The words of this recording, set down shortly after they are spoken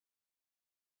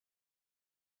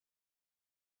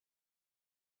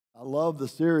I love the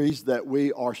series that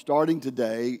we are starting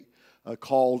today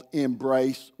called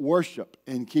Embrace Worship.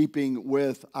 In keeping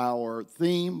with our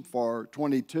theme for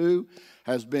 22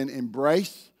 has been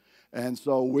Embrace. And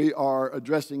so we are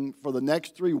addressing for the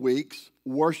next 3 weeks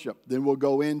worship. Then we'll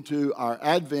go into our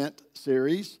Advent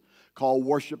series called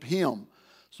Worship Him.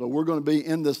 So we're going to be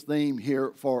in this theme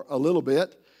here for a little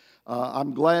bit.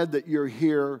 I'm glad that you're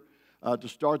here to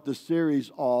start this series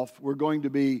off. We're going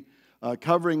to be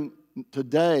covering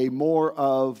today more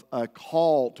of a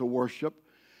call to worship,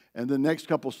 and the next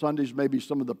couple Sundays maybe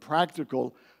some of the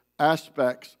practical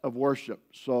aspects of worship.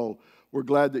 So we're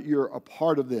glad that you're a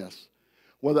part of this.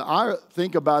 Whether I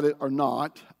think about it or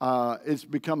not, it's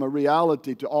become a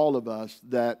reality to all of us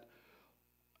that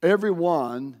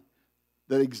everyone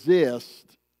that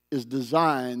exists is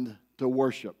designed to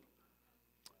worship.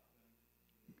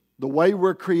 The way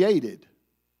we're created,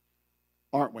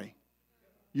 aren't we?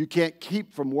 You can't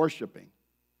keep from worshiping.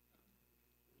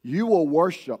 You will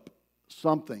worship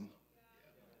something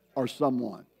or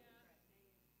someone.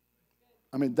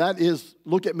 I mean, that is,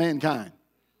 look at mankind.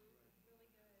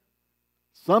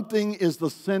 Something is the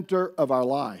center of our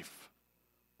life,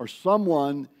 or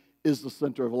someone is the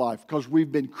center of life, because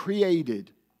we've been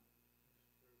created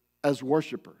as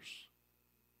worshipers.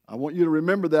 I want you to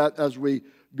remember that as we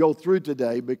go through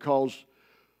today, because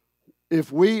if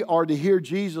we are to hear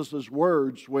Jesus'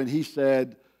 words when he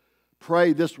said,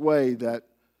 pray this way, that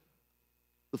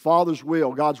the Father's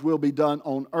will, God's will be done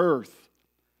on earth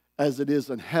as it is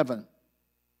in heaven,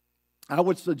 I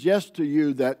would suggest to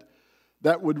you that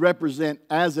that would represent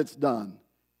as it's done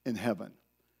in heaven.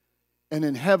 And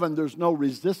in heaven, there's no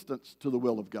resistance to the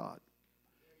will of God.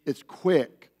 It's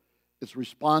quick, it's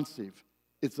responsive,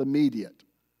 it's immediate,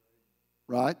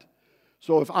 right?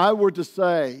 So if I were to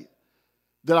say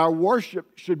that our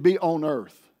worship should be on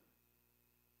earth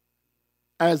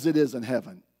as it is in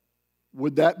heaven,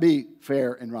 would that be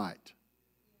fair and right?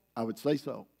 I would say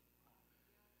so.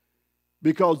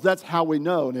 Because that's how we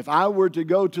know. And if I were to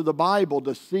go to the Bible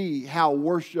to see how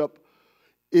worship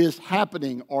is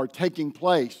happening or taking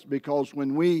place, because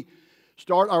when we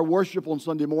start our worship on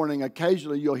Sunday morning,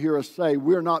 occasionally you'll hear us say,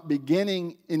 we're not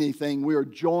beginning anything, we are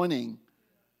joining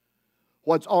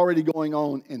what's already going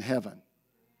on in heaven.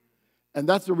 And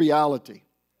that's a reality.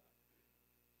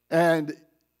 And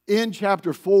in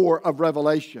chapter 4 of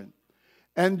Revelation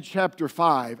and chapter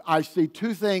 5, I see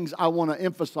 2 things I want to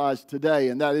emphasize today.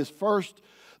 And that is, first,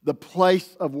 the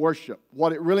place of worship.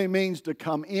 What it really means to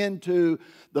come into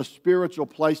the spiritual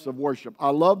place of worship. I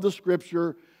love the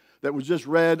scripture that was just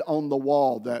read on the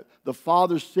wall, that the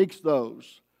Father seeks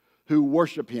those who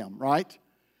worship Him, right?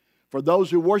 For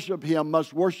those who worship Him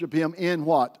must worship Him in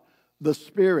what? The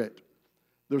Spirit.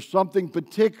 There's something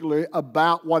particular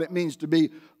about what it means to be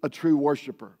a true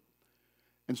worshiper.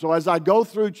 And so as I go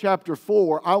through chapter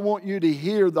 4, I want you to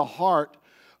hear the heart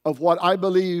of what I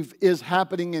believe is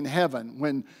happening in heaven.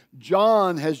 When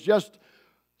John has just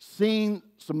seen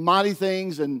some mighty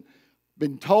things and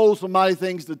been told some mighty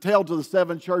things to tell to the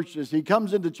 7 churches, he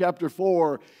comes into chapter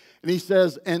 4 and he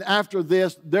says, and after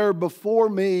this, there before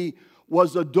me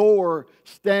was a door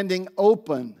standing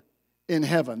open in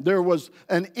heaven. There was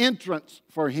an entrance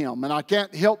for him. And I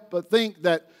can't help but think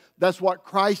that that's what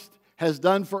Christ has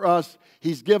done for us.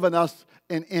 He's given us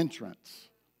an entrance.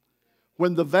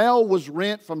 When the veil was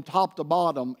rent from top to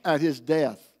bottom at His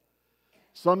death,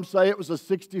 some say it was a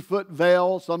 60-foot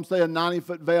veil, some say a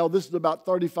 90-foot veil. This is about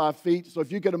 35 feet. So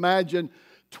if you could imagine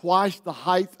twice the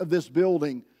height of this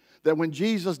building, that when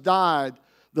Jesus died,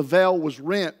 the veil was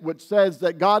rent, which says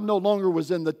that God no longer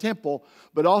was in the temple,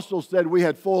 but also said we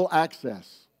had full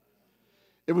access.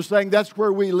 It was saying that's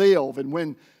where we live. And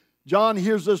when John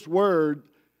hears this word,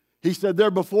 he said,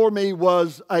 there before me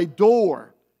was a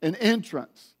door, an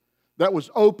entrance that was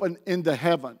open into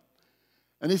heaven.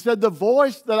 And he said, the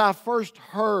voice that I first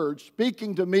heard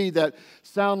speaking to me that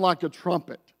sounded like a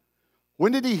trumpet.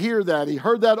 When did he hear that? He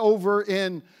heard that over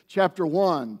in chapter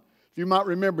 1. If you might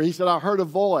remember, he said, I heard a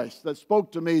voice that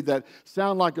spoke to me that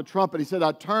sounded like a trumpet. He said,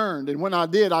 I turned, and when I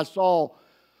did, I saw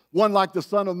one like the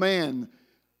Son of Man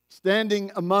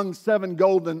standing among 7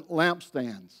 golden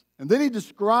lampstands. And then he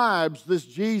describes this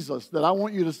Jesus that I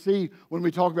want you to see when we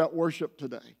talk about worship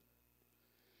today. He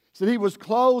said he was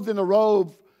clothed in a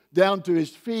robe down to his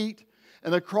feet,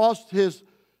 and across his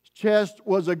chest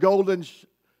was a golden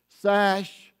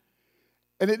sash.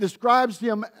 And it describes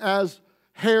him as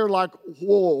hair like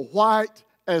wool, white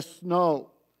as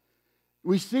snow.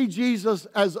 We see Jesus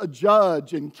as a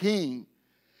judge and king.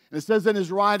 And it says in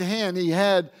his right hand he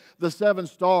had the 7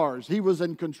 stars. He was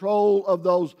in control of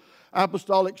those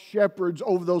apostolic shepherds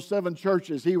over those 7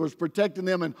 churches. He was protecting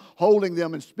them and holding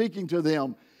them and speaking to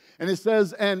them. And it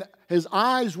says, and his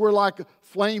eyes were like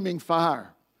flaming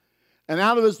fire. And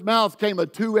out of his mouth came a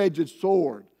two-edged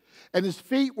sword. And his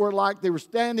feet were like they were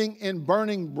standing in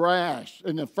burning brass,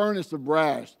 in a furnace of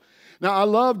brass. Now, I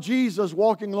love Jesus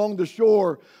walking along the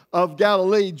shore of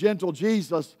Galilee, gentle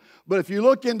Jesus. But if you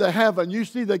look into heaven, you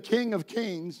see the King of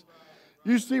Kings.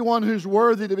 You see one who's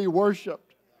worthy to be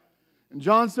worshiped. And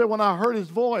John said, when I heard his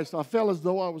voice, I felt as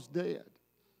though I was dead.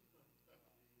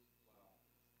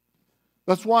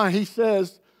 That's why he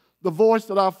says, the voice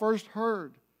that I first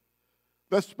heard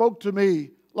that spoke to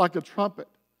me like a trumpet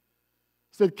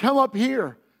said, come up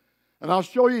here and I'll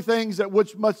show you things that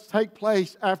which must take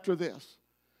place after this.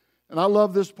 And I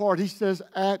love this part. He says,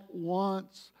 at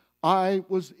once I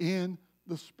was in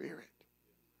the Spirit.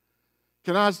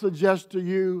 Can I suggest to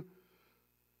you,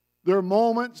 there are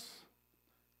moments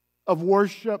of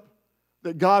worship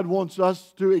that God wants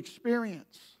us to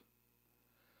experience.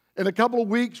 In a couple of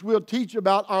weeks, we'll teach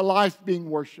about our life being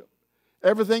worship.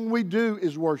 Everything we do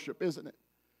is worship, isn't it?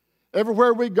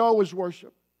 Everywhere we go is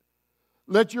worship.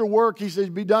 Let your work, he says,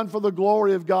 be done for the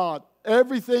glory of God.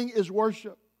 Everything is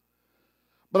worship.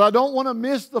 But I don't want to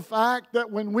miss the fact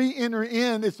that when we enter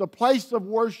in, it's a place of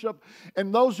worship.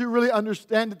 And those who really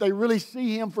understand it, they really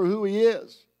see him for who he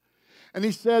is. And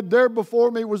he said, there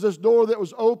before me was this door that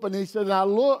was open. And he said, and I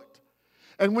looked.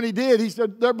 And when he did, he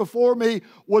said, there before me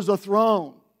was a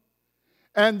throne.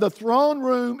 And the throne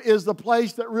room is the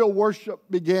place that real worship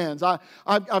begins.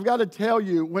 I've got to tell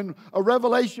you, when a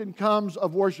revelation comes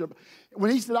of worship,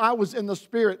 when he said, I was in the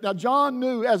Spirit. Now, John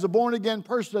knew as a born-again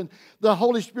person, the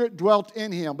Holy Spirit dwelt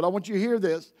in him. But I want you to hear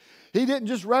this. He didn't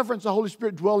just reference the Holy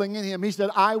Spirit dwelling in him. He said,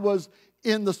 I was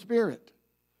in the Spirit.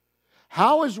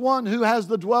 How is one who has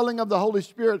the dwelling of the Holy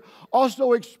Spirit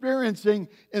also experiencing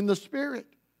in the Spirit?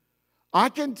 I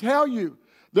can tell you,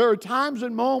 there are times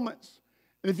and moments,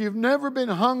 and if you've never been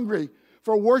hungry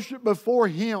for worship before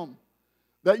him,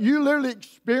 that you literally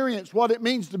experience what it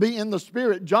means to be in the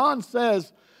Spirit. John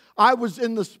says, I was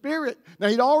in the Spirit. Now,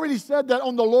 he'd already said that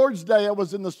on the Lord's Day I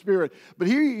was in the Spirit. But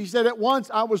here he said at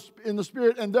once I was in the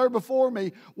Spirit, and there before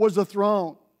me was a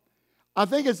throne. I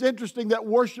think it's interesting that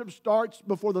worship starts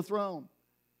before the throne.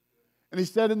 And he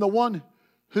said, and the one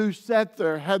who sat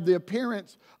there had the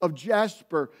appearance of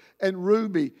jasper and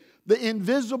ruby, the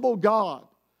invisible God.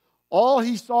 All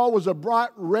he saw was a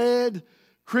bright red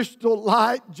crystal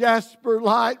light, jasper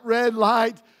light, red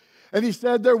light. And he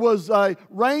said there was a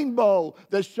rainbow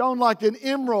that shone like an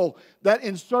emerald that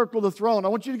encircled the throne. I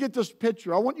want you to get this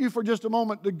picture. I want you for just a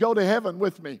moment to go to heaven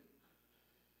with me.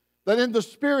 That in the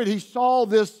Spirit he saw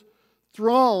this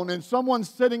throne and someone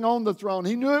sitting on the throne.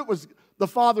 He knew it was the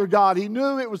Father God. He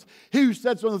knew it was he who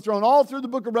sits on the throne. All through the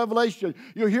book of Revelation,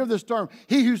 you'll hear this term,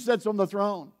 he who sits on the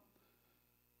throne.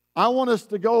 I want us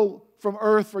to go from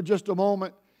earth for just a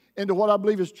moment into what I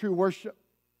believe is true worship.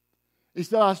 He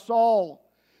said, I saw,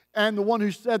 and the one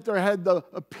who sat there had the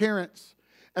appearance,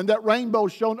 and that rainbow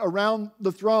shone around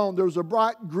the throne. There was a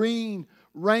bright green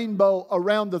rainbow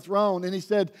around the throne. And he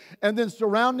said, and then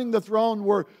surrounding the throne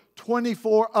were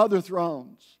 24 other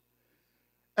thrones.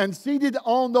 And seated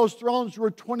on those thrones were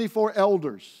 24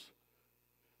 elders.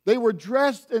 They were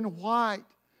dressed in white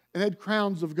and had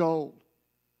crowns of gold.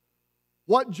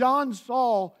 What John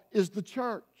saw is the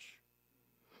church,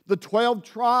 the 12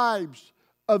 tribes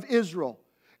of Israel,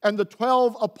 and the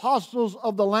 12 apostles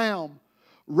of the Lamb,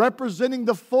 representing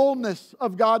the fullness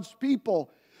of God's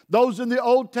people. Those in the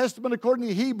Old Testament, according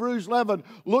to Hebrews 11,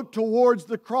 look towards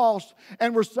the cross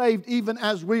and were saved even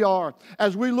as we are.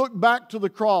 As we look back to the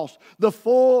cross, the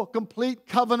full, complete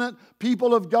covenant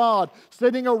people of God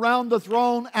sitting around the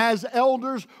throne as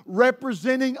elders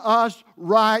representing us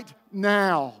right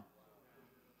now.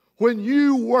 When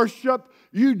you worship,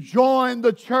 you join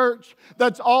the church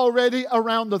that's already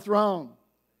around the throne.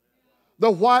 The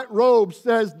white robe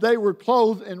says they were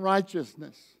clothed in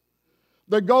righteousness.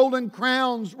 The golden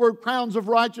crowns were crowns of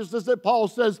righteousness that Paul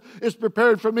says is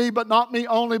prepared for me, but not me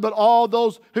only, but all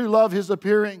those who love his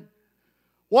appearing.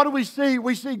 What do we see?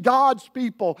 We see God's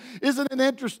people. Isn't it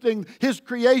interesting? His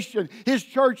creation, his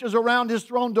church is around his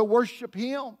throne to worship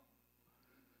him.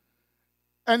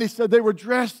 And he said they were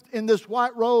dressed in this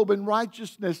white robe in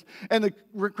righteousness and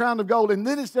a crown of gold. And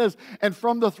then it says, and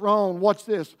from the throne, watch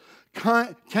this,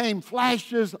 came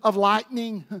flashes of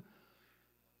lightning,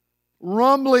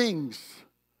 rumblings,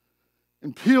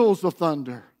 and peals of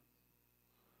thunder.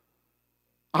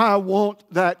 I want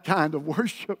that kind of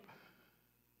worship.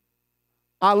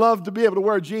 I love to be able to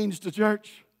wear jeans to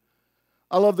church.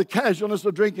 I love the casualness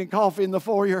of drinking coffee in the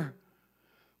foyer.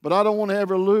 But I don't want to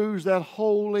ever lose that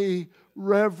holy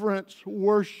reverence,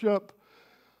 worship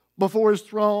before his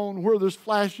throne where there's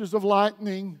flashes of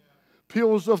lightning,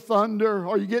 peals of thunder.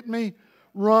 Are you getting me?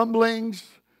 Rumblings.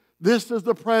 This is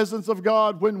the presence of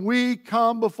God. When we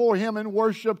come before Him in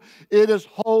worship, it is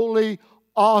holy,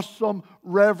 awesome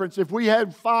reverence. If we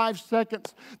had 5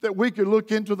 seconds that we could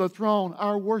look into the throne,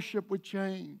 our worship would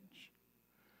change.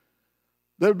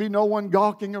 There would be no one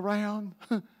gawking around.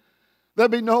 There'd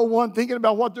be no one thinking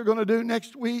about what they're going to do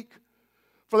next week.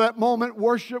 For that moment,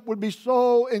 worship would be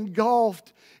so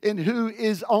engulfed in who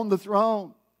is on the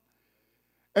throne.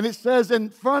 And it says in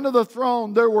front of the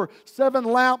throne there were 7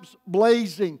 lamps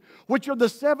blazing, which are the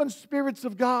 7 spirits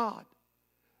of God.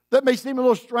 That may seem a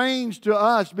little strange to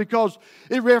us because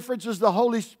it references the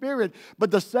Holy Spirit. But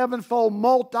the sevenfold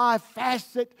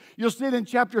multifacet, you'll see it in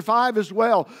chapter 5 as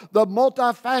well. The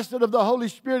multifacet of the Holy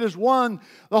Spirit is one.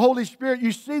 The Holy Spirit,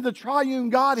 you see the triune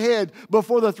Godhead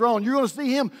before the throne. You're going to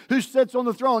see Him who sits on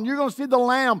the throne. You're going to see the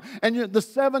Lamb and the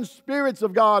 7 spirits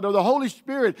of God, or the Holy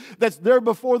Spirit that's there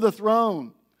before the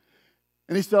throne.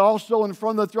 And He said also in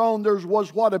front of the throne there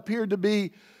was what appeared to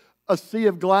be a sea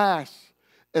of glass,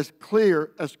 as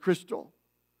clear as crystal,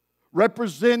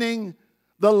 representing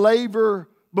the laver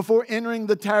before entering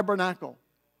the tabernacle,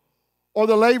 or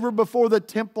the laver before the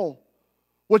temple,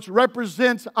 which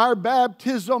represents our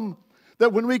baptism,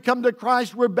 that when we come to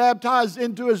Christ, we're baptized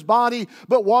into His body.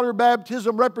 But water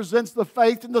baptism represents the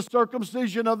faith and the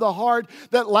circumcision of the heart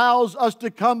that allows us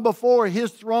to come before His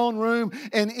throne room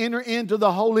and enter into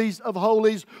the holies of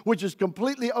holies, which is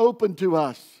completely open to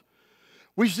us.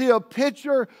 We see a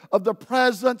picture of the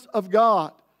presence of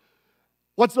God.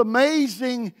 What's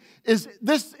amazing is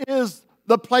this is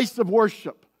the place of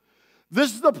worship.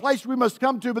 This is the place we must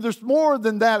come to, but there's more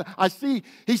than that. I see,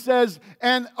 he says,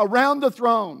 and around the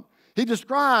throne, he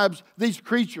describes these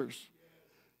creatures.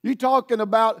 You talking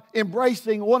about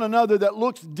embracing one another that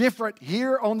looks different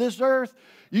here on this earth?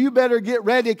 You better get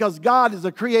ready, because God is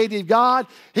a creative God.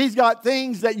 He's got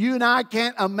things that you and I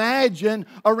can't imagine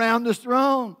around this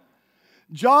throne.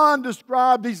 John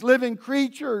described these living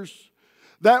creatures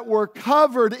that were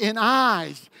covered in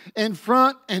eyes in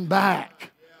front and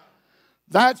back.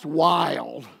 That's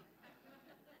wild.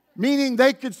 Meaning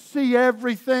they could see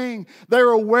everything.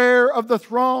 They're aware of the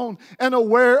throne and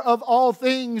aware of all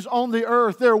things on the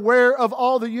earth. They're aware of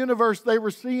all the universe they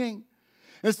were seeing.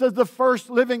 It says the first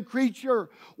living creature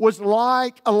was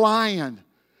like a lion.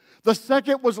 The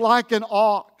second was like an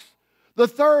ox. The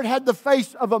third had the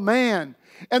face of a man.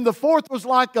 And the fourth was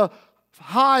like a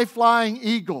high-flying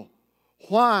eagle.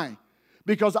 Why?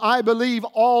 Because I believe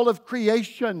all of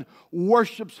creation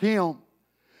worships Him.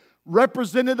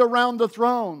 Represented around the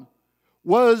throne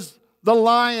was the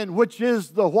lion, which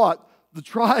is the what? The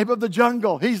tribe of the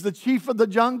jungle. He's the chief of the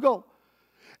jungle.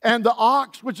 And the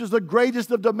ox, which is the greatest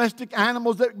of domestic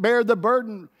animals that bear the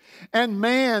burden. And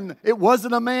man, it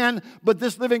wasn't a man, but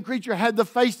this living creature had the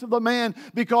face of a man,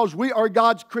 because we are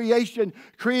God's creation,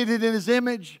 created in His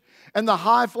image. And the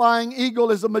high-flying eagle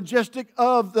is the majestic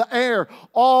of the air.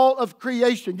 All of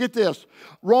creation. Get this.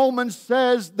 Romans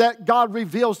says that God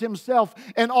reveals Himself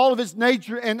and all of His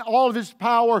nature and all of His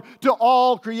power to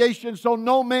all creation. So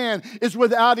no man is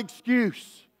without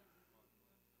excuse.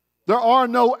 There are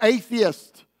no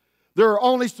atheists. There are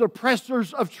only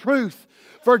suppressors of truth.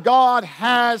 For God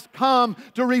has come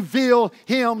to reveal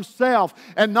Himself.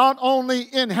 And not only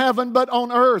in heaven but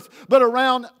on earth. But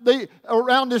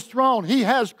around His throne, He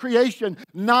has creation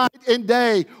night and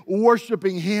day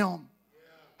worshiping Him.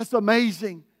 That's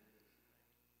amazing.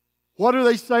 What are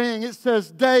they saying? It says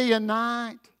day and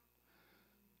night.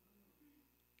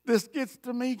 This gets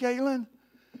to me, Galen.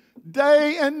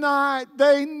 Day and night,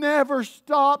 they never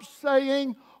stop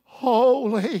saying,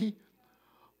 holy,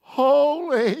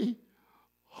 holy,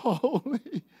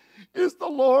 holy is the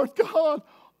Lord God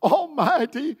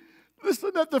Almighty.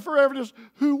 Listen at the foreverness.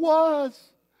 Who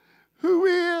was, who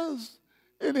is,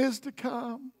 and is to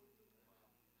come.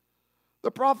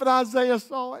 The prophet Isaiah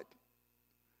saw it.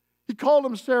 He called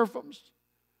them seraphims.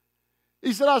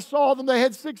 He said, I saw them. They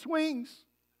had 6 wings.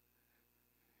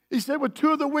 He said, with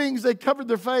 2 of the wings, they covered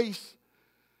their face.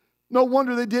 No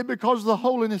wonder they did, because of the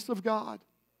holiness of God.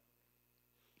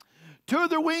 2 of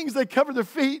their wings, they covered their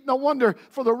feet. No wonder,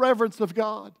 for the reverence of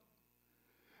God.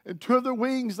 And 2 of their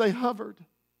wings, they hovered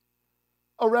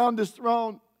around His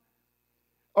throne.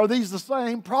 Are these the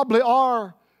same? Probably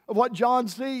are, of what John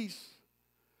sees.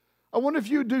 I wonder if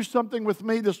you would do something with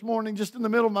me this morning, just in the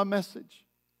middle of my message.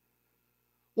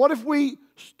 What if we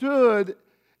stood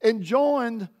and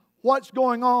joined what's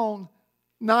going on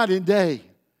night and day?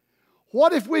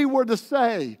 What if we were to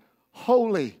say,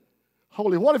 holy,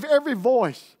 holy? What if every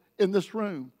voice in this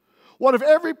room, what if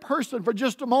every person for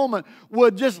just a moment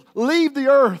would just leave the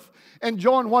earth and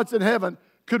join what's in heaven?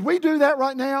 Could we do that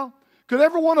right now? Could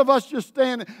every one of us just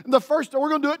stand? And we're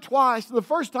going to do it twice. The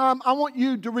first time, I want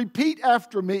you to repeat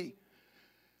after me.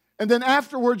 And then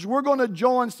afterwards, we're going to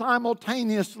join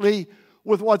simultaneously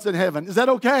with what's in heaven. Is that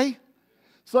okay?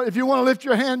 So if you want to lift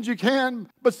your hands, you can.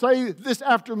 But say this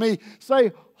after me.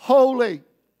 Say, holy,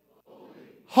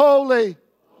 holy,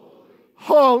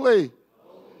 holy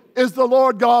is the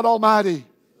Lord God Almighty,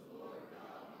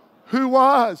 who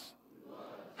was,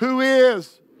 who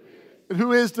is, and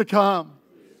who is to come.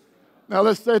 Now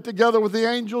let's say it together with the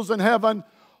angels in heaven.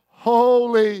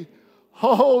 Holy,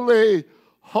 holy,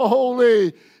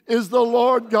 holy is the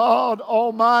Lord God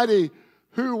Almighty,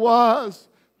 who was,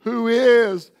 who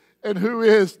is, and who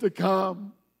is to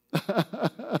come.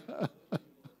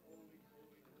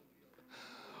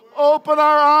 Open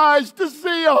our eyes to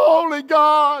see a holy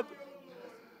God.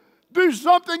 Do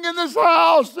something in this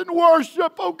house and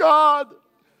worship, oh God.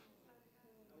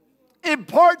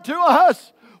 Impart to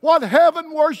us what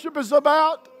heaven worship is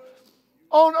about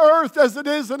on earth as it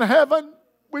is in heaven.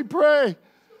 We pray.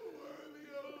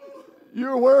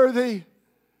 You're worthy.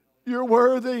 You're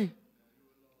worthy.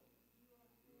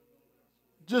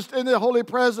 Just in the holy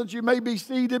presence, you may be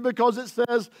seated, because it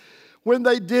says when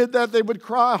they did that, they would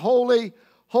cry, holy,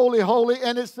 holy, holy.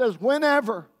 And it says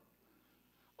whenever.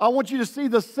 I want you to see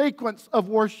the sequence of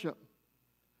worship.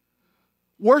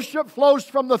 Worship flows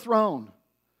from the throne.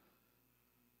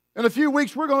 In a few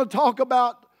weeks, we're going to talk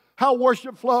about how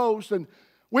worship flows. And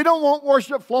we don't want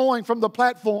worship flowing from the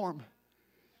platform.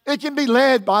 It can be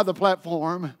led by the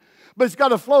platform, but it's got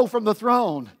to flow from the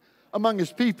throne among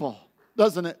His people,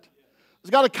 doesn't it? It's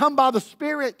got to come by the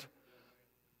Spirit.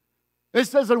 It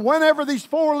says that whenever these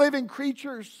four living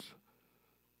creatures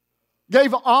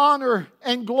gave honor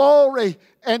and glory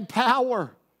and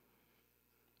power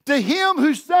to Him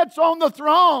who sits on the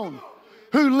throne,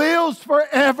 who lives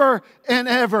forever and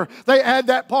ever. They add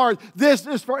that part. This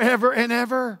is forever and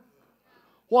ever.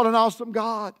 What an awesome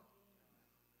God.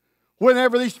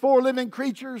 Whenever these four living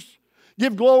creatures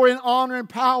give glory and honor and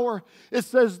power, it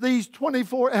says these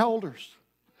 24 elders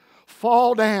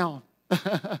fall down.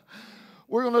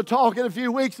 We're going to talk in a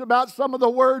few weeks about some of the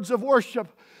words of worship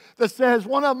that says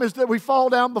one of them is that we fall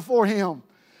down before Him.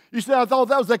 You say, I thought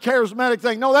that was a charismatic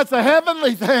thing. No, that's a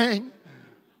heavenly thing.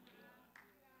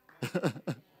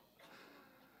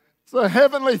 It's a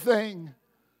heavenly thing.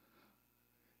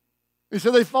 He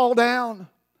said they fall down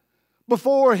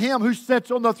before Him who sits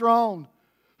on the throne,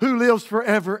 who lives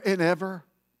forever and ever.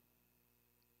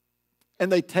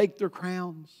 And they take their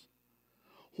crowns.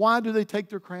 Why do they take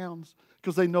their crowns?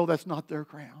 Because they know that's not their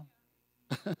crown.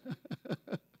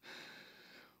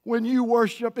 When you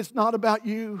worship, it's not about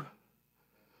you.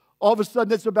 All of a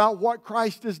sudden, it's about what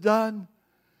Christ has done.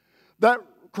 That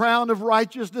crown of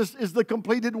righteousness is the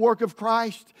completed work of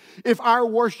Christ. If our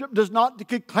worship does not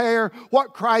declare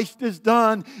what Christ has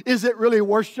done, is it really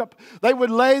worship? They would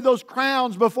lay those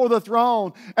crowns before the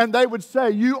throne and they would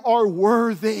say, you are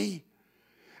worthy.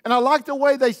 And I like the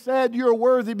way they said you're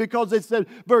worthy, because they said,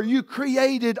 but you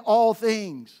created all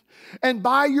things. And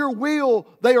by your will,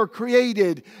 they are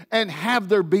created and have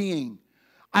their being.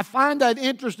 I find that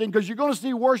interesting, because you're going to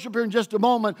see worship here in just a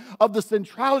moment of the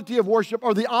centrality of worship,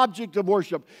 or the object of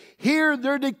worship. Here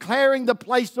they're declaring the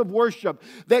place of worship,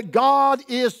 that God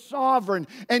is sovereign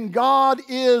and God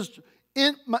is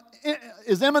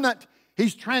immanent.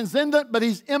 He's transcendent, but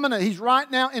He's immanent. He's right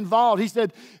now involved.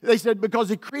 They said, because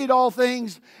He created all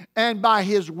things, and by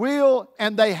His will,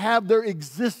 and they have their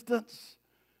existence.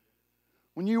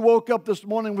 When you woke up this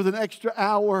morning with an extra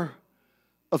hour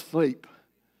of sleep,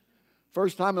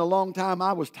 first time in a long time,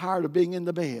 I was tired of being in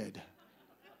the bed.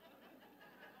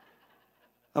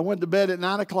 I went to bed at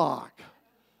 9 o'clock.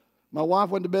 My wife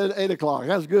went to bed at 8 o'clock.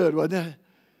 That's good, wasn't it?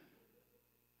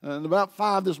 And about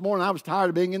 5 this morning, I was tired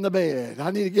of being in the bed.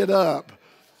 I need to get up.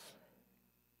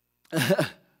 But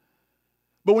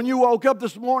when you woke up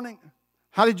this morning,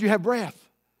 how did you have breath?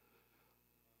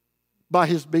 By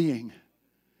His being.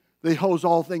 He holds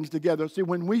all things together. See,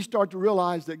 when we start to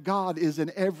realize that God is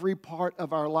in every part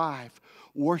of our life,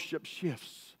 worship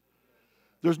shifts.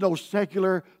 There's no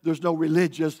secular, there's no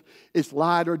religious. It's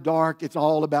light or dark. It's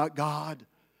all about God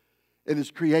and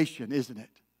His creation, isn't it?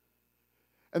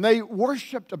 And they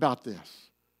worshiped about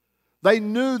this. They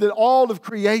knew that all of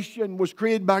creation was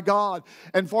created by God,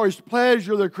 and for His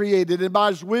pleasure they're created, and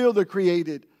by His will they're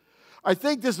created. I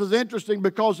think this is interesting,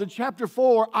 because in chapter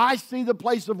 4, I see the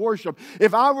place of worship.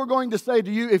 If I were going to say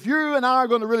to you, if you and I are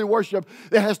going to really worship,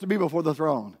 it has to be before the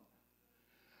throne.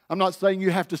 I'm not saying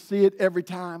you have to see it every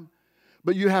time,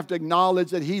 but you have to acknowledge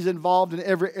that He's involved in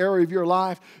every area of your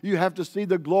life. You have to see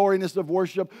the gloriness of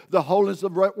worship, the holiness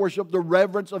of worship, the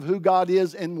reverence of who God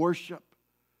is in worship.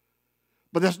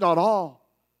 But that's not all.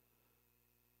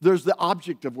 There's the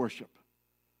object of worship.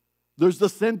 There's the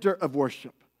center of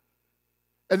worship.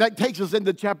 And that takes us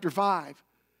into chapter 5.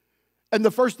 And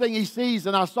the first thing he sees,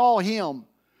 and I saw him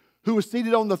who was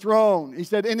seated on the throne. He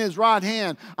said, in his right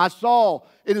hand, I saw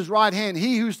in his right hand,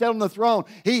 he who sat on the throne,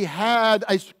 he had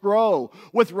a scroll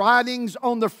with writings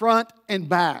on the front and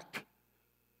back.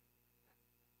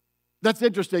 That's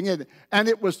interesting, isn't it? And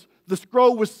the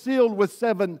scroll was sealed with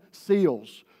 7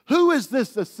 seals. Who is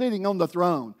this that's sitting on the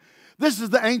throne? This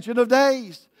is the Ancient of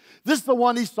Days. This is the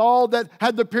one he saw that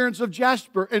had the appearance of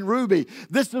jasper and ruby.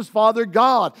 This is Father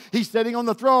God. He's sitting on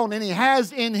the throne, and he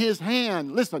has in his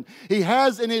hand, listen, he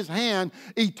has in his hand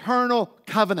eternal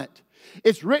covenant.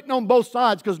 It's written on both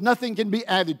sides because nothing can be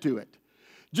added to it.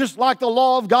 Just like the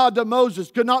law of God to Moses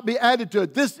could not be added to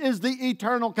it. This is the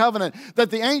eternal covenant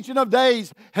that the Ancient of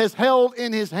Days has held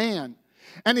in his hand.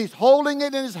 And he's holding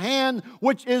it in his hand,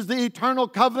 which is the eternal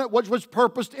covenant, which was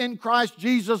purposed in Christ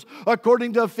Jesus,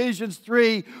 according to Ephesians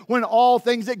 3, when all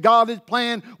things that God had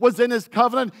planned was in his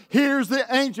covenant. Here's the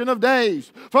Ancient of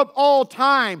Days from all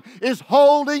time is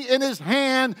holding in his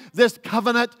hand this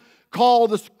covenant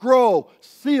called the scroll,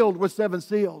 sealed with 7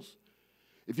 seals.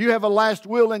 If you have a last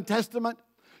will and testament,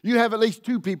 you have at least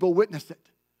 2 people witness it.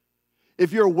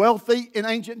 If you're wealthy in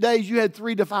ancient days, you had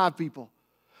 3 to 5 people.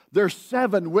 There's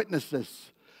 7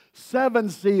 witnesses, 7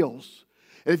 seals.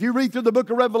 And if you read through the book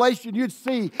of Revelation, you'd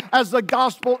see as the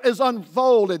gospel is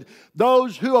unfolded,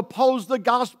 those who oppose the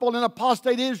gospel in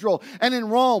apostate Israel and in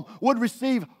Rome would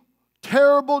receive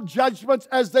terrible judgments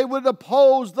as they would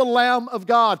oppose the Lamb of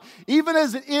God. Even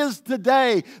as it is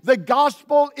today, the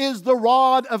gospel is the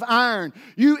rod of iron.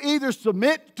 You either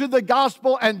submit to the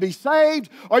gospel and be saved,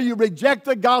 or you reject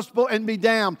the gospel and be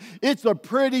damned. It's a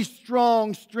pretty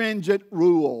strong, stringent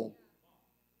rule,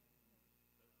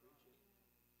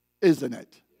 isn't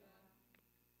it?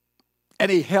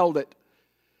 And he held it.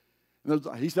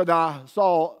 He said, I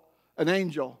saw an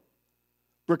angel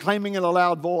proclaiming in a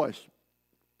loud voice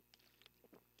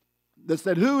that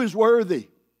said, who is worthy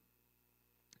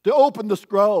to open the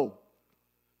scroll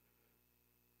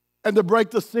and to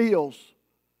break the seals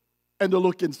and to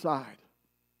look inside?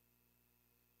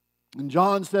 And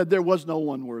John said there was no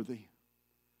one worthy,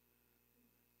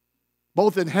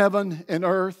 both in heaven and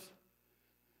earth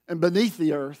and beneath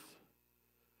the earth,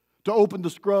 to open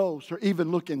the scrolls or even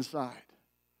look inside.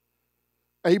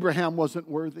 Abraham wasn't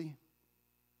worthy.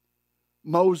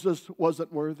 Moses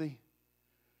wasn't worthy.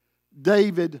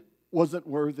 David wasn't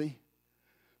worthy.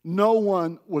 No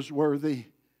one was worthy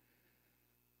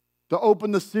to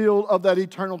open the seal of that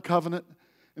eternal covenant.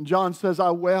 And John says, I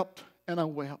wept and I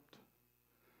wept.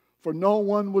 For no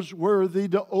one was worthy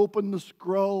to open the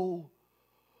scroll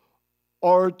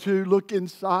or to look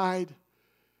inside.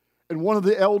 And one of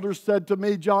the elders said to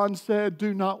me, John said,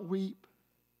 do not weep.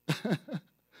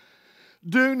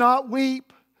 Do not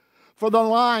weep, for the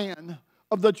Lion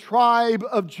of the tribe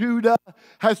of Judah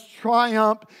has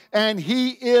triumphed, and he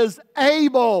is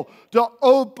able to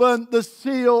open the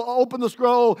seal, open the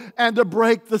scroll, and to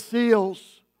break the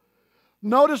seals.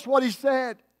 Notice what he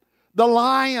said. The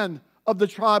Lion of the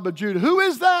tribe of Judah. Who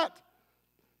is that?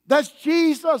 That's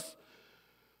Jesus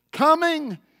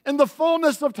coming in the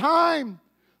fullness of time.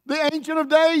 The Ancient of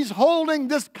Days holding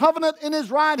this covenant in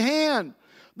his right hand.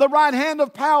 The right hand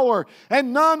of power,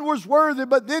 and none was worthy.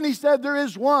 But then he said there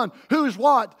is one who is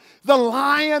what? The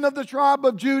Lion of the tribe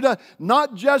of Judah,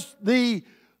 not just the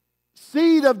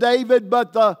seed of David,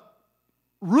 but the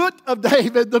root of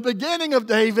David, the beginning of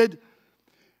David.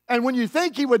 And when you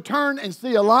think he would turn and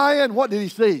see a lion, what did he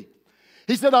see?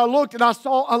 He said, I looked and I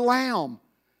saw a lamb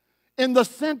in the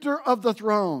center of the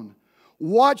throne.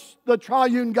 Watch the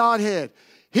triune Godhead.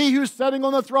 He who's sitting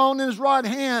on the throne in his right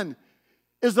hand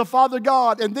is the Father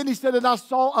God. And then he said, and I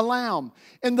saw a lamb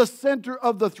in the center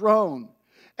of the throne.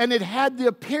 And it had the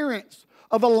appearance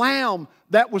of a lamb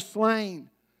that was slain.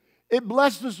 It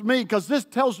blesses me because this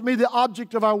tells me the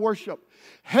object of our worship.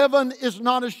 Heaven is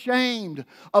not ashamed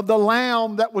of the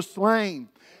lamb that was slain.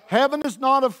 Heaven is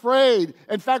not afraid.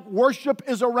 In fact, worship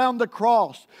is around the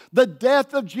cross. The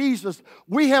death of Jesus.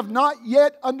 We have not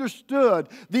yet understood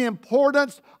the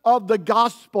importance of the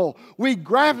gospel. We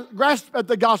grasp at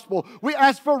the gospel. We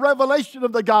ask for revelation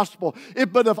of the gospel.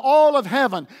 But if all of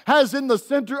heaven has in the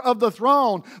center of the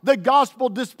throne the gospel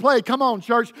display, come on,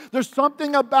 church, there's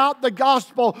something about the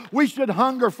gospel we should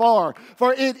hunger for.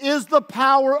 For it is the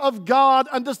power of God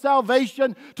unto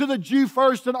salvation to the Jew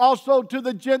first and also to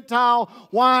the Gentile.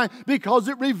 Why? Because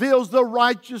it reveals the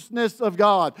righteousness of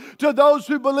God. To those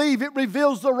who believe, it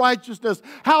reveals the righteousness.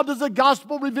 How does the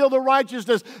gospel reveal the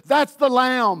righteousness? That's the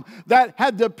lamb that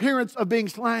had the appearance of being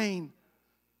slain.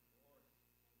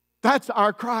 That's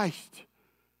our Christ.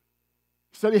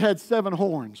 He said he had 7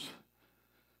 horns.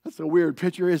 That's a weird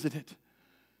picture, isn't it?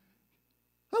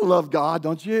 I love God,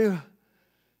 don't you?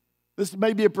 This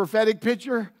may be a prophetic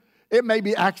picture. It may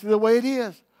be actually the way it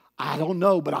is. I don't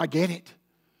know, but I get it.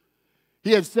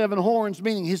 He had 7 horns,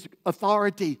 meaning his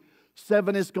authority.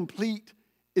 7 is complete,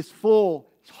 it's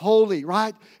full, it's holy,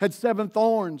 right? Had 7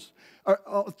 thorns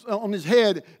on his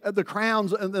head, the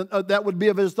crowns that would be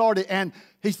of his authority. And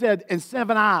he said, and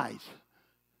 7 eyes,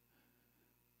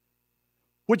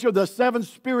 which are the 7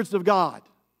 spirits of God.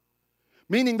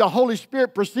 Meaning the Holy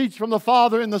Spirit proceeds from the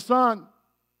Father and the Son.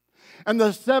 And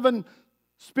the 7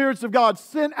 spirits of God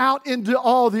sent out into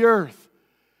all the earth.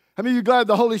 How many of you glad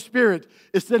the Holy Spirit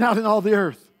is sent out in all the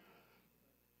earth?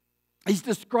 He's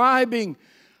describing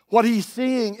what he's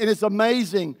seeing, and it's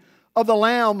amazing, of the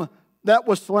Lamb that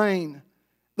was slain.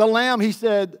 The Lamb, he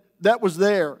said, that was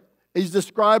there. He's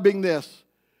describing this.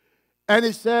 And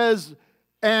it says,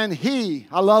 and he,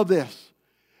 I love this,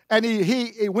 and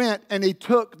he went and he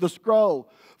took the scroll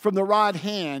from the right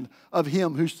hand of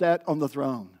him who sat on the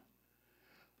throne.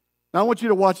 Now I want you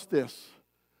to watch this,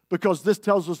 because this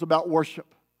tells us about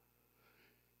worship.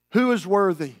 Who is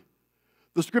worthy?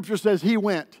 The scripture says he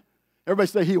went. Everybody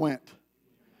say he went.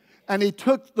 And he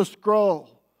took the scroll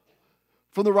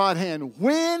from the right hand.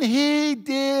 When he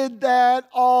did that,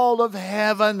 all of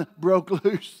heaven broke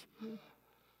loose.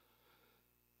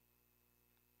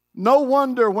 No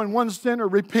wonder when one sinner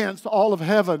repents, all of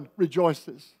heaven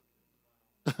rejoices.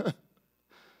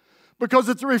 Because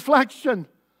it's a reflection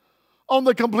on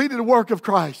the completed work of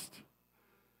Christ.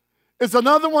 It's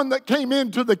another one that came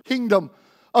into the kingdom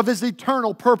of his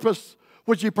eternal purpose,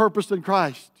 which he purposed in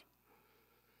Christ.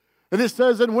 And it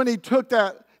says, and when he took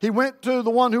that, he went to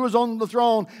the one who was on the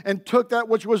throne and took that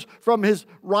which was from his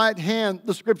right hand,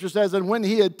 the scripture says. And when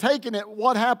he had taken it,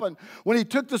 what happened? When he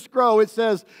took the scroll, it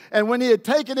says, and when he had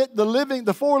taken it,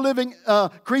 the 4 living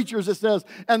creatures, it says,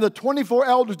 and the 24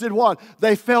 elders did what?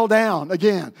 They fell down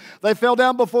again. They fell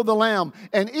down before the Lamb.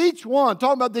 And each one,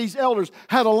 talking about these elders,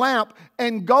 had a lamp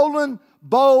and golden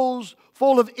bowls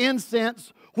full of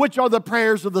incense, which are the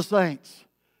prayers of the saints.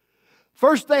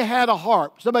 First they had a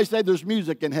harp. Somebody say there's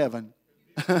music in heaven.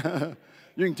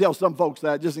 You can tell some folks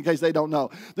that just in case they don't know.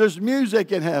 There's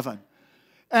music in heaven.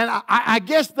 And I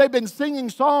guess they've been singing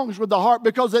songs with the harp,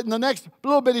 because in the next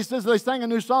little bit he says they sang a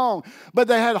new song. But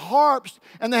they had harps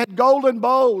and they had golden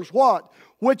bowls. What?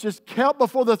 Which is kept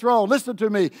before the throne. Listen to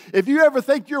me. If you ever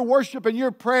think your worship and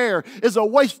your prayer is a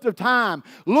waste of time,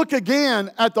 look again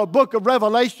at the book of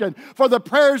Revelation. For the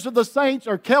prayers of the saints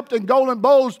are kept in golden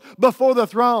bowls before the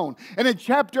throne. And in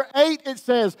chapter 8 it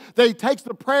says that he takes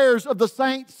the prayers of the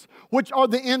saints, which are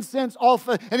the incense off,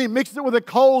 and he mixed it with the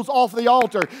coals off the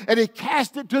altar, and he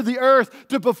cast it to the earth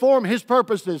to perform his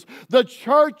purposes. The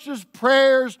church's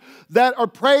prayers that are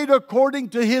prayed according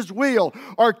to his will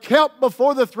are kept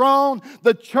before the throne,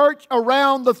 the church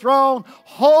around the throne,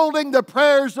 holding the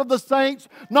prayers of the saints.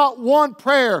 Not one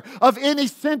prayer of any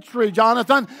century,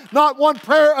 Jonathan, not one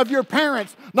prayer of your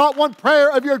parents, not one prayer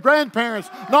of your grandparents,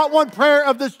 not one prayer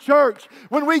of this church.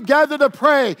 When we gather to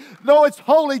pray, though it's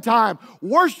holy time,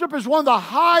 worship is one of the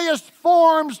highest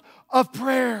forms of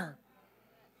prayer.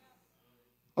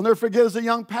 I'll never forget, as a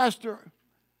young pastor,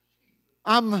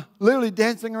 I'm literally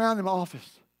dancing around in my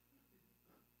office,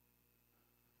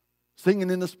 singing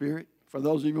in the Spirit, for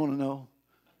those of you who want to know.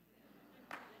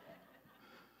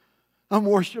 I'm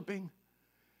worshiping,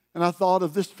 and I thought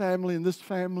of this family and this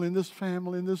family and this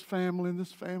family and this family and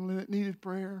this family that needed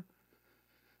prayer.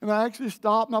 And I actually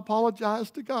stopped and I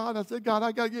apologized to God. I said, God,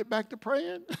 I got to get back to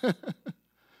praying.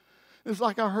 It's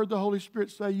like I heard the Holy Spirit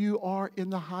say, you are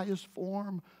in the highest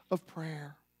form of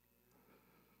prayer.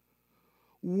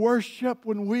 Worship,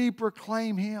 when we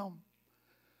proclaim Him,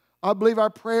 I believe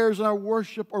our prayers and our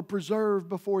worship are preserved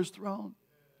before His throne.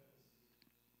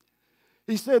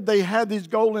 He said they had these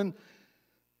golden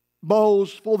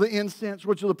bowls full of the incense,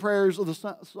 which are the prayers of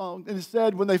the song. And it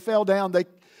said when they fell down,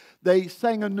 they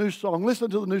sang a new song.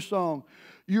 Listen to the new song.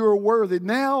 You are worthy.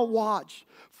 Now watch.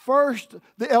 First,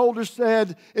 the elders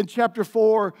said in chapter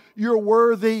 4, you're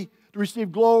worthy to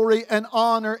receive glory and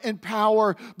honor and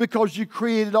power because you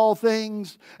created all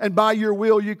things, and by your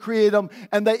will you created them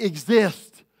and they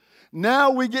exist.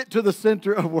 Now we get to the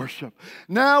center of worship.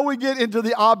 Now we get into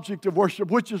the object of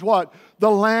worship, which is what? The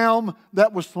Lamb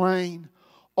that was slain.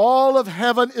 All of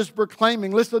heaven is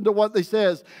proclaiming. Listen to what they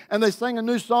says. And they sang a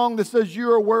new song that says,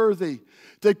 you are worthy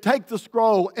to take the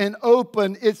scroll and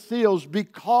open its seals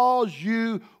because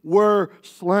you were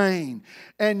slain.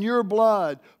 And your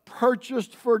blood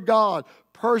purchased for God,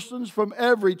 persons from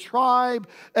every tribe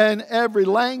and every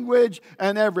language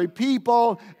and every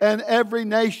people and every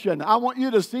nation. I want you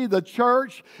to see the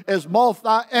church as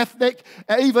multi-ethnic.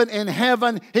 Even in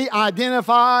heaven, He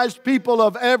identifies people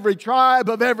of every tribe,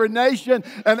 of every nation,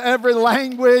 and every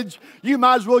language. You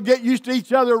might as well get used to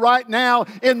each other right now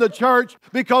in the church,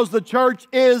 because the church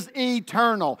is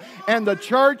eternal. And the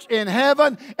church in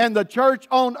heaven and the church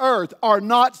on earth are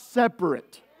not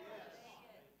separate.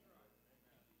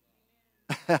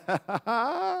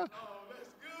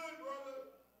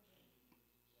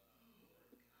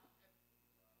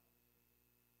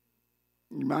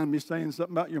 You mind me saying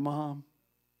something about your mom?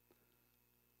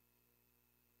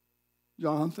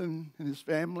 Jonathan and his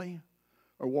family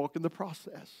are walking the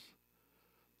process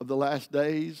of the last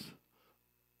days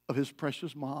of his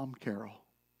precious mom, Carol.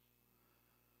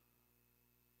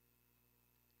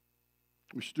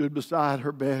 We stood beside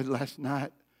her bed last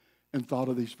night and thought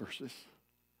of these verses.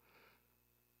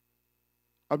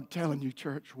 I'm telling you,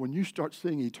 church, when you start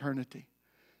seeing eternity,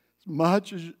 as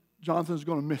much as Jonathan's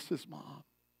going to miss his mom,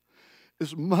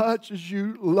 as much as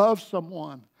you love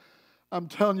someone, I'm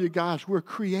telling you guys, we're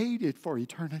created for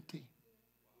eternity.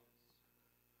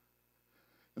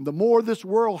 And the more this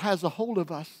world has a hold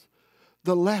of us,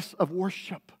 the less of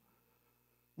worship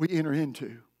we enter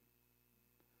into.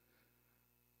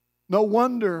 No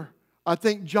wonder I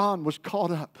think John was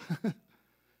caught up.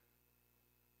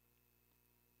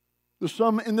 There's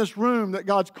some in this room that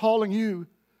God's calling you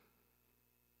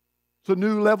to a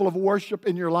new level of worship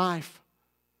in your life.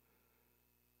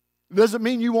 It doesn't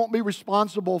mean you won't be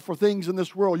responsible for things in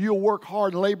this world. You'll work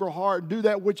hard and labor hard and do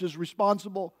that which is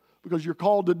responsible, because you're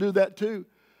called to do that too.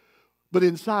 But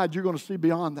inside, you're going to see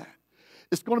beyond that.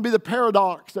 It's going to be the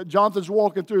paradox that Jonathan's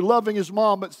walking through, loving his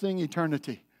mom but seeing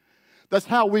eternity. That's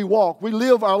how we walk. We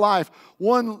live our life,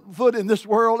 one foot in this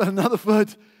world and another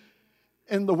foot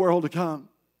in the world to come.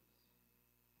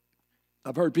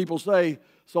 I've heard people say,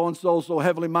 so-and-so so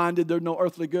heavenly minded, they're no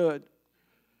earthly good.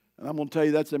 And I'm going to tell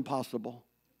you that's impossible.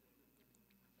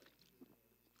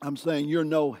 I'm saying you're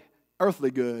no earthly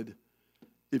good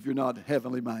if you're not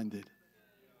heavenly minded.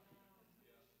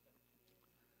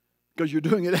 Because you're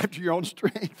doing it after your own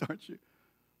strength, aren't you?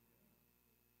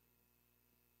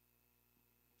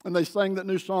 And they sang that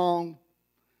new song.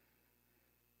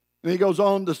 And he goes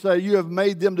on to say, you have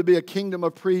made them to be a kingdom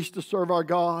of priests to serve our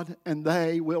God, and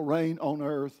they will reign on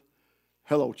earth.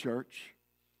 Hello, church.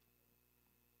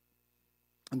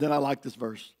 And then I like this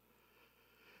verse.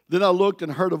 Then I looked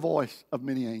and heard a voice of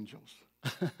many angels.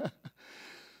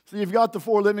 So you've got the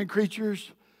four living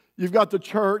creatures. You've got the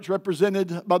church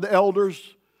represented by the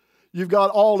elders. You've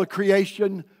got all the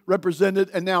creation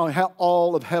represented, and now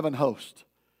all of heaven host.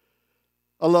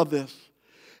 I love this.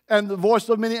 And the voice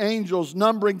of many angels,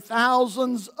 numbering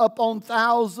thousands upon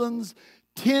thousands,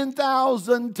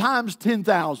 10,000 times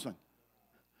 10,000.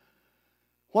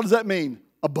 What does that mean?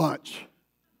 A bunch.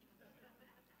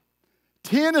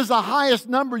 10 is the highest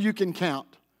number you can count.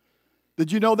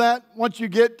 Did you know that? Once you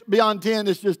get beyond 10,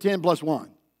 it's just 10 plus 1.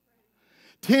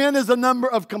 10 is a number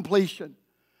of completion.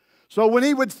 So when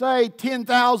he would say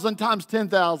 10,000 times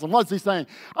 10,000, what's he saying?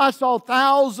 I saw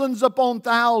thousands upon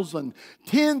thousands,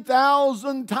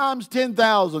 10,000 times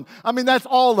 10,000. I mean, that's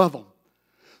all of them.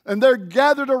 And they're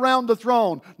gathered around the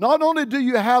throne. Not only do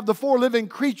you have the four living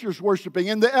creatures worshiping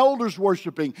and the elders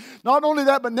worshiping, not only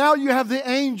that, but now you have the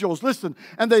angels. Listen,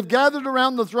 and they've gathered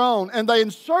around the throne, and they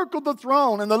encircled the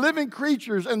throne and the living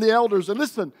creatures and the elders. And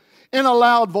listen, in a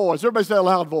loud voice. Everybody say a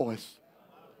loud voice.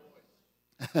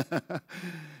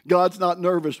 God's not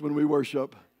nervous when we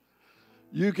worship.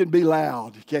 You can be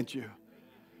loud, can't you?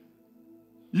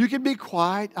 You can be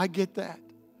quiet. I get that.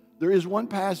 There is one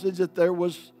passage that there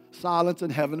was silence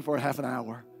in heaven for half an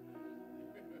hour.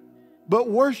 But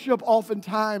worship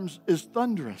oftentimes is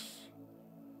thunderous.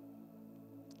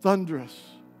 Thunderous.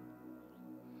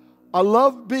 I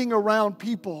love being around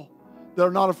people that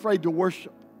are not afraid to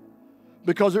worship,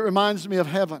 because it reminds me of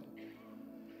heaven.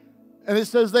 And it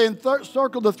says they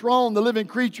encircled the throne, the living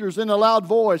creatures, in a loud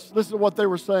voice. Listen to what they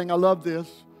were saying. I love this.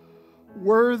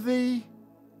 Worthy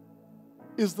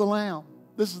is the Lamb.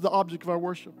 This is the object of our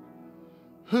worship.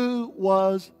 Who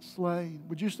was slain.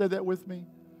 Would you say that with me?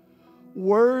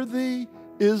 Worthy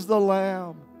is the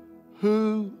Lamb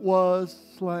who was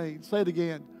slain. Say it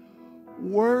again.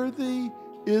 Worthy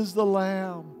is the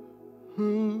Lamb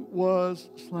who was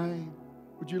slain.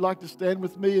 Would you like to stand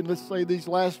with me and let's say these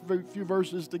last few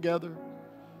verses together?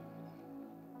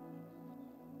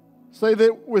 Say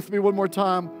that with me one more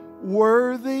time.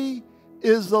 Worthy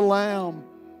is the Lamb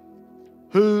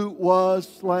who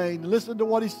was slain. Listen to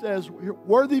what he says.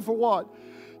 Worthy for what?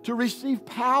 To receive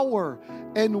power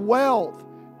and wealth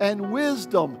and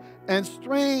wisdom and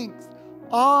strength,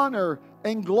 honor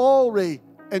and glory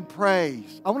and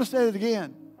praise. I want to say it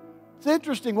again. It's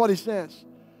interesting what he says.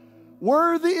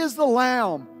 Worthy is the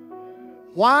Lamb.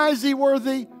 Why is he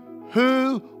worthy?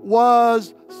 Who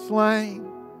was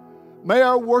slain. May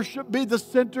our worship be the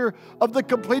center of the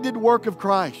completed work of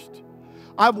Christ.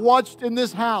 I've watched in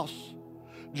this house,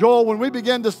 Joel, when we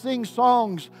begin to sing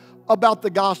songs about the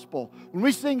gospel, when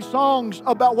we sing songs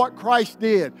about what Christ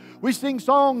did, we sing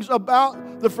songs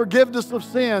about the forgiveness of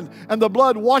sin and the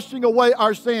blood washing away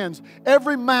our sins,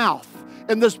 every mouth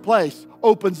in this place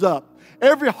opens up.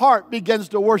 Every heart begins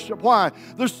to worship. Why?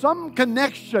 There's some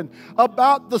connection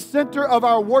about the center of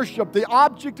our worship. The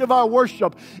object of our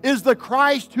worship is the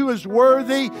Christ who is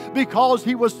worthy because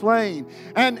he was slain.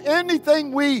 And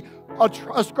anything we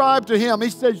ascribe to him, he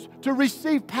says, to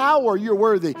receive power, you're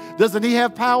worthy. Doesn't he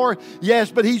have power? Yes,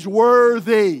 but he's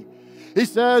worthy. He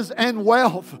says, and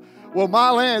wealth. Well, my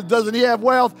land, doesn't he have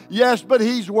wealth? Yes, but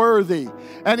he's worthy.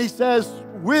 And he says,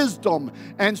 wisdom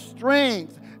and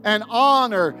strength and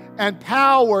honor and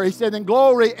power. He said, and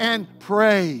glory and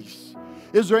praise.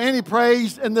 Is there any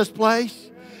praise in this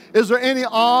place? Is there any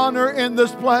honor in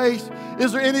this place?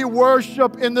 Is there any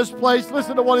worship in this place?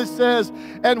 Listen to what it says.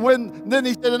 And then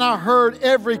he said, and I heard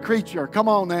every creature. Come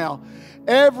on now.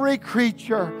 Every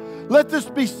creature. Let this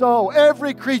be so.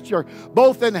 Every creature,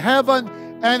 both in heaven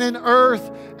and in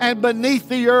earth and beneath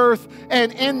the earth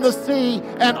and in the sea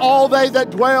and all they that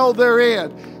dwell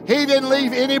therein. He didn't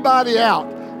leave anybody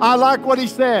out. I like what he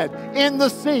said. In the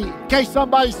sea, in case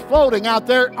somebody's floating out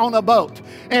there on a boat,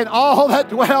 and all that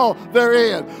dwell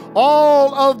therein,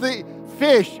 all of the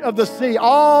fish of the sea,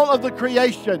 all of the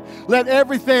creation, let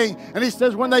everything. And he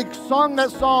says, when they sung that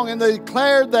song and they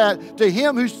declared that to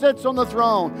him who sits on the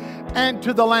throne and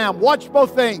to the Lamb. Watch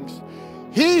both things.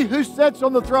 He who sits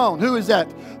on the throne, who is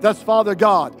that? That's Father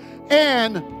God.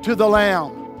 And to the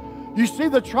Lamb. You see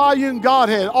the triune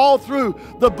Godhead all through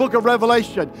the book of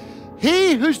Revelation.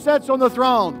 He who sits on the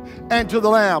throne and to the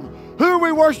Lamb. Who are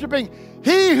we worshiping?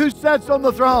 He who sits on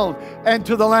the throne and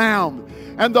to the Lamb.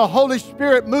 And the Holy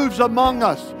Spirit moves among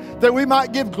us that we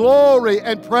might give glory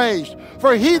and praise.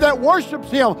 For he that worships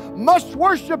him must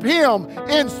worship him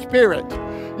in spirit.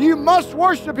 You must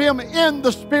worship him in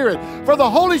the Spirit. For the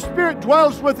Holy Spirit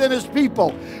dwells within his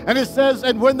people. And it says,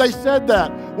 and when they said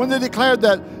that, when they declared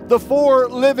that, the four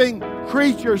living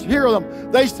creatures, hear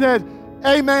them, they said,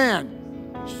 Amen.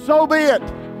 So be it.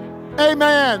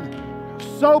 Amen.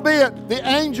 So be it. The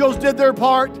angels did their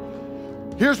part.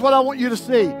 Here's what I want you to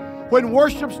see. When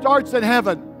worship starts in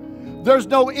heaven, there's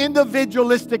no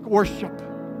individualistic worship.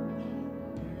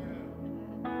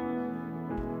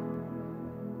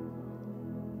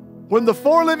 When the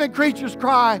four living creatures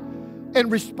cry in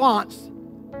response,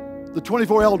 the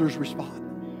 24 elders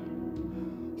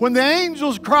respond. When the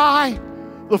angels cry,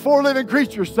 the four living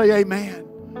creatures say amen.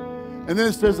 And then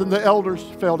it says, and the elders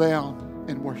fell down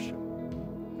and worshiped.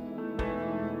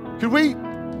 Could we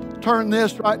turn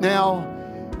this right now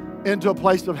into a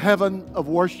place of heaven of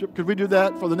worship? Could we do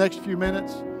that for the next few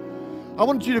minutes? I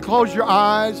want you to close your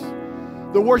eyes.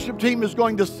 The worship team is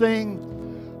going to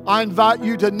sing. I invite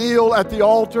you to kneel at the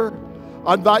altar.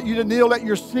 I invite you to kneel at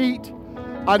your seat.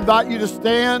 I invite you to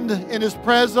stand in his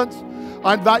presence.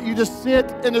 I invite you to sit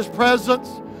in his presence.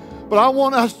 But I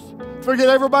want us to forget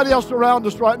everybody else around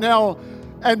us right now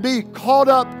and be caught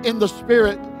up in the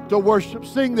Spirit to worship.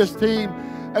 Sing this, team,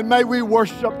 and may we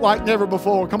worship like never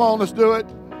before. Come on, let's do it.